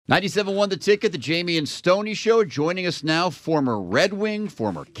97.1 The Ticket, the Jamie and Stoney Show. Joining us now, former Red Wing,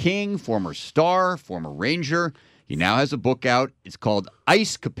 former King, former Star, former Ranger. He now has a book out. It's called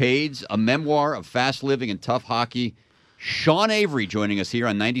Ice Capades, a memoir of fast living and tough hockey. Sean Avery joining us here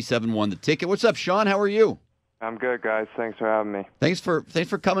on 97.1 The Ticket. What's up, Sean? How are you? I'm good, guys. Thanks for having me. Thanks for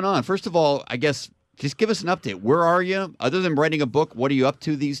coming on. First of all, I guess just give us an update. Where are you? Other than writing a book, what are you up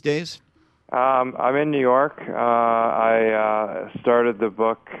to these days? I'm in New York. I started the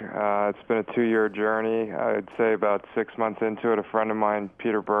book. It's been a 2-year journey. I'd say about 6 months into it, a friend of mine,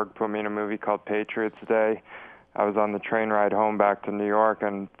 Peter Berg, put me in a movie called Patriots Day. I was on the train ride home back to New York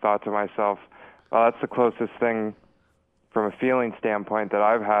and thought to myself, well, that's the closest thing from a feeling standpoint that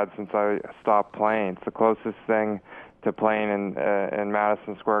I've had since I stopped playing. It's the closest thing to playing in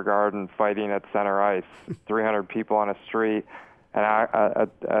Madison Square Garden, fighting at center ice, 300 people on a street. And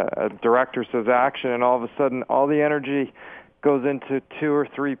a director says action, and all of a sudden, all the energy goes into 2 or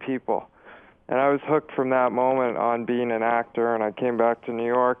 3 people. And I was hooked from that moment on being an actor, and I came back to New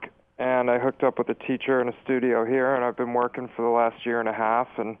York, and I hooked up with a teacher in a studio here, and I've been working for the last year and a half,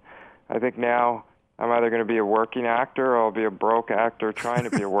 and I think now I'm either going to be a working actor or I'll be a broke actor trying to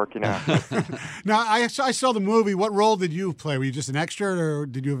be a working actor. Now, I saw the movie. What role did you play? Were you just an extra, or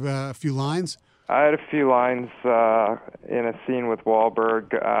did you have a few lines? I had a few lines in a scene with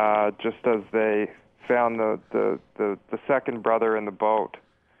Wahlberg, just as they found the second brother in the boat.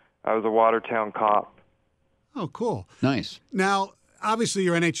 I was a Watertown cop. Oh, cool. Nice. Now, obviously,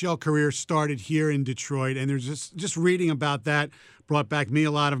 your NHL career started here in Detroit, and there's just reading about that brought back me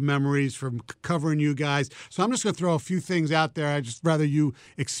a lot of memories from covering you guys. So I'm just going to throw a few things out there. I'd just rather you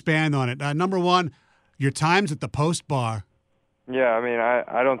expand on it. Number one, your times at the Post Bar. Yeah, I mean,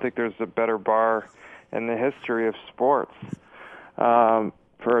 I don't think there's a better bar in the history of sports. For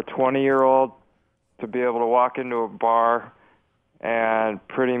a 20-year-old to be able to walk into a bar and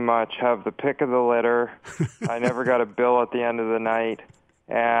pretty much have the pick of the litter. I never got a bill at the end of the night.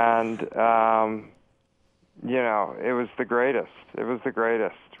 And, it was the greatest. It was the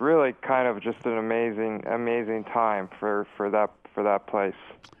greatest. Really kind of just an amazing time for that place.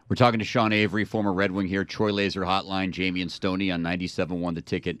 We're talking to Sean Avery, former Red Wing here, Troy Laser Hotline, Jamie and Stoney on 97.1 The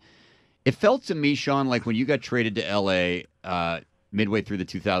Ticket. It felt to me, Sean, like when you got traded to L.A. Midway through the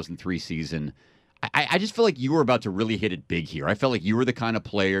 2003 season, I just feel like you were about to really hit it big here. I felt like you were the kind of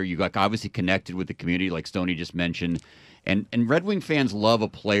player, you got obviously connected with the community like Stoney just mentioned, and Red Wing fans love a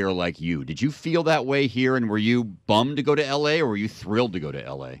player like you. Did you feel that way here, and were you bummed to go to L.A., or were you thrilled to go to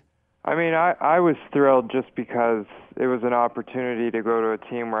L.A.? I mean, I was thrilled just because it was an opportunity to go to a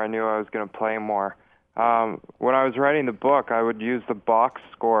team where I knew I was going to play more. When I was writing the book, I would use the box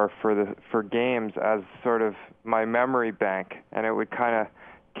score for games as sort of my memory bank, and it would kind of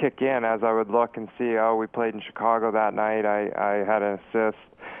kick in as I would look and see, oh, we played in Chicago that night, I had an assist.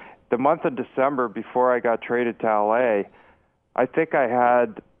 The month of December, before I got traded to L.A., I think I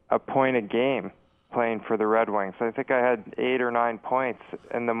had a point a game playing for the Red Wings. I think I had 8 or 9 points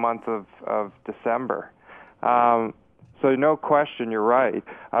in the month of December. So no question, you're right.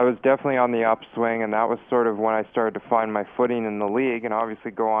 I was definitely on the upswing, and that was sort of when I started to find my footing in the league and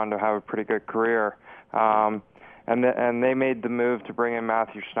obviously go on to have a pretty good career. And they made the move to bring in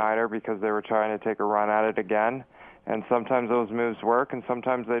Matthew Schneider because they were trying to take a run at it again. And sometimes those moves work, and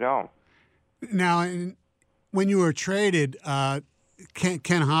sometimes they don't. Now, when you were traded,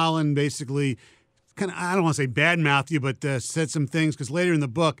 Ken Holland basically I don't want to say badmouthed you, but said some things, because later in the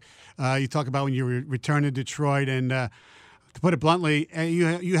book you talk about when you returned to Detroit, and to put it bluntly,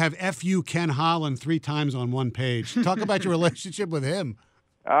 you have F.U. Ken Holland 3 times on one page. Talk about your relationship with him.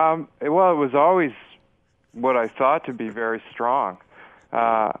 Well, it was always what I thought to be very strong.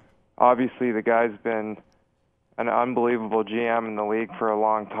 Obviously, the guy's been an unbelievable GM in the league for a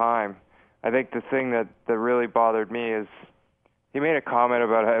long time. I think the thing that really bothered me is he made a comment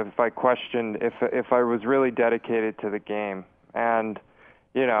about if I questioned if I was really dedicated to the game. And,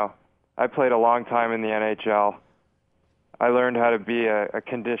 I played a long time in the NHL. I learned how to be a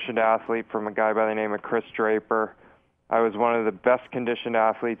conditioned athlete from a guy by the name of Chris Draper. I was one of the best conditioned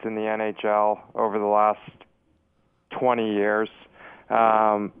athletes in the NHL over the last 20 years.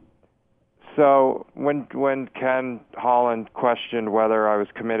 So when Ken Holland questioned whether I was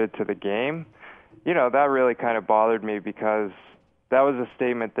committed to the game, that really kind of bothered me, because that was a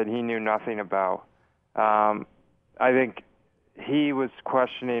statement that he knew nothing about. I think he was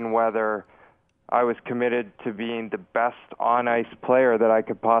questioning whether I was committed to being the best on-ice player that I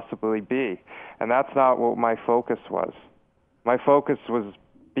could possibly be. And that's not what my focus was. My focus was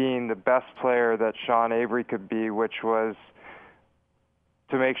being the best player that Sean Avery could be, which was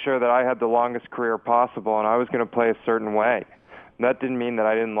to make sure that I had the longest career possible, and I was going to play a certain way. that didn't mean that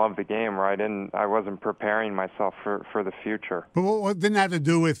I didn't love the game, or I wasn't preparing myself for the future. But what didn't that have to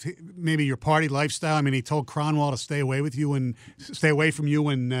do with maybe your party lifestyle? I mean, he told Cronwall to stay away from you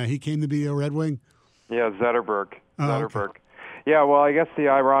when he came to be a Red Wing. Yeah, Zetterberg. Okay. Yeah, well, I guess the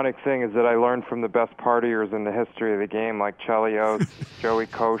ironic thing is that I learned from the best partiers in the history of the game, like Chelly Oates, Joey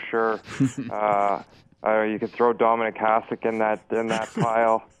Kosher. You could throw Dominic Hasek in that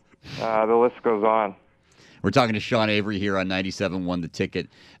pile. The list goes on. We're talking to Sean Avery here on 97.1 The Ticket.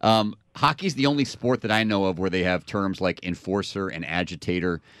 Hockey's the only sport that I know of where they have terms like enforcer and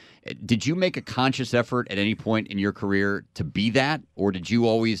agitator. Did you make a conscious effort at any point in your career to be that? Or did you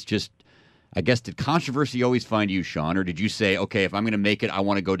always just, I guess, did controversy always find you, Sean? Or did you say, okay, if I'm going to make it, I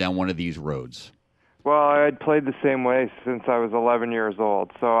want to go down one of these roads? Well, I had played the same way since I was 11 years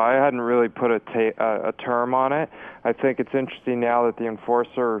old, so I hadn't really put a term on it. I think it's interesting now that the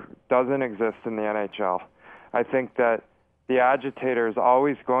enforcer doesn't exist in the NHL. I think that the agitator is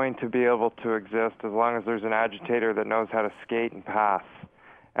always going to be able to exist as long as there's an agitator that knows how to skate and pass.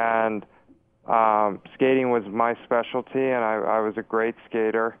 And skating was my specialty, and I was a great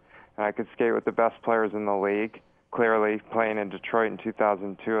skater, and I could skate with the best players in the league. Clearly, playing in Detroit in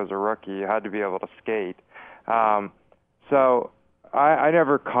 2002 as a rookie, you had to be able to skate. So I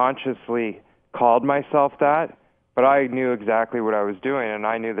never consciously called myself that, but I knew exactly what I was doing, and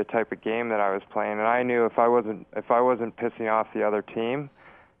I knew the type of game that I was playing, and I knew if I wasn't pissing off the other team,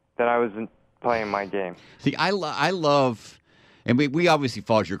 then I wasn't playing my game. See, I love. And we obviously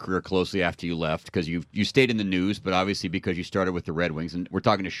followed your career closely after you left because you stayed in the news, but obviously because you started with the Red Wings. And we're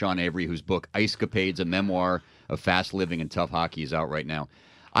talking to Sean Avery, whose book, Icecapades, a memoir of fast living and tough hockey, is out right now.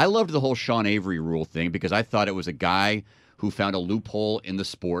 I loved the whole Sean Avery rule thing because I thought it was a guy who found a loophole in the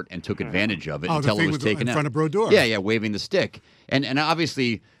sport and took advantage of it until it was taken out. In front of Brodeur. Yeah, waving the stick. And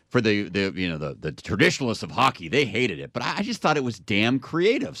obviously for the traditionalists of hockey, they hated it. But I just thought it was damn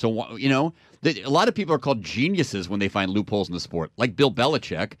creative. So, a lot of people are called geniuses when they find loopholes in the sport, like Bill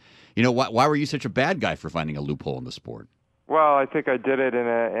Belichick. Why were you such a bad guy for finding a loophole in the sport? Well, I think I did it in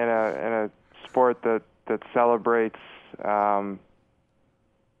a sport that celebrates the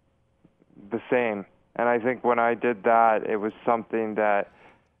same. And I think when I did that, it was something that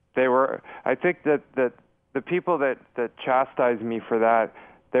I think that the people that chastised me for that,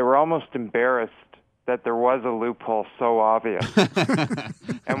 they were almost embarrassed that there was a loophole so obvious.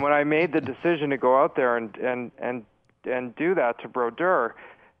 And when I made the decision to go out there and do that to Brodeur,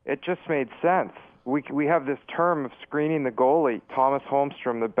 it just made sense. We have this term of screening the goalie. Thomas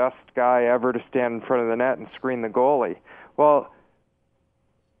Holmstrom, the best guy ever to stand in front of the net and screen the goalie. Well,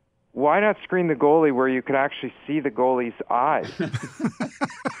 why not screen the goalie where you can actually see the goalie's eyes?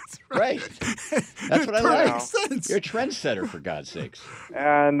 Right. That's what I like. Sense. You're a trendsetter, for God's sakes.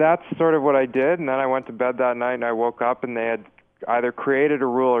 And that's sort of what I did. And then I went to bed that night and I woke up and they had either created a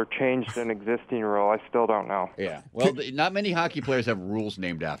rule or changed an existing rule. I still don't know. Yeah. Well, not many hockey players have rules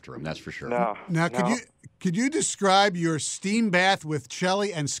named after them, that's for sure. No. Now, could you describe your steam bath with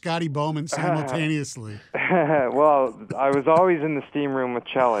Chelly and Scotty Bowman simultaneously? Well, I was always in the steam room with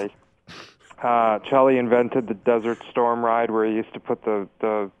Chelly. Chelly invented the Desert Storm ride where he used to put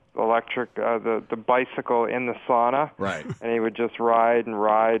the electric, the bicycle in the sauna. Right. And he would just ride and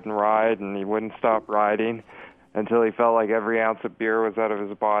ride and ride, and he wouldn't stop riding until he felt like every ounce of beer was out of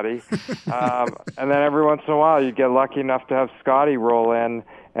his body. And then every once in a while, you'd get lucky enough to have Scotty roll in,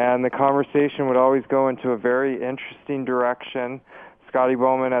 and the conversation would always go into a very interesting direction. Scotty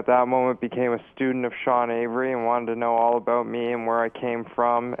Bowman at that moment became a student of Sean Avery and wanted to know all about me and where I came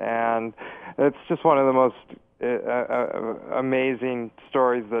from. And it's just one of the most amazing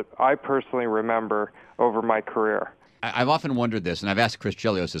stories that I personally remember over my career. I've often wondered this, and I've asked Chris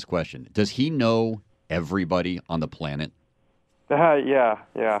Chelios this question. Does he know everybody on the planet? Yeah.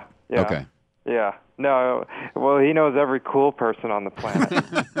 Okay. Yeah. No, well, he knows every cool person on the planet.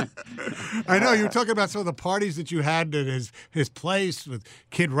 I know you were talking about some of the parties that you had at his place with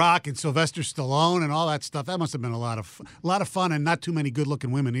Kid Rock and Sylvester Stallone and all that stuff. That must have been a lot of fun, and not too many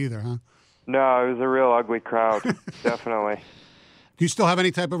good-looking women either, huh? No, it was a real ugly crowd, definitely. Do you still have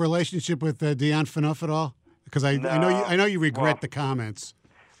any type of relationship with Dion Phaneuf at all? Because I know you regret the comments.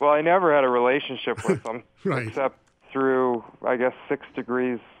 Well, I never had a relationship with him, Right. except through, I guess, 6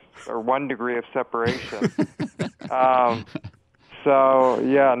 degrees or 1 degree of separation. So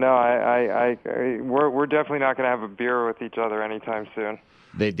yeah, no, we're definitely not going to have a beer with each other anytime soon.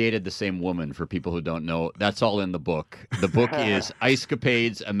 They dated the same woman, for people who don't know. That's all in the book. The book is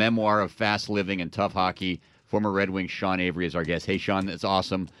Icecapades, a memoir of fast living and tough hockey. Former Red Wing Sean Avery is our guest. Hey, Sean, it's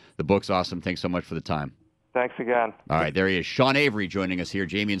awesome. The book's awesome. Thanks so much for the time. Thanks again. All right, there he is. Sean Avery joining us here,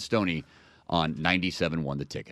 Jamie and Stoney on 97.1 The Ticket.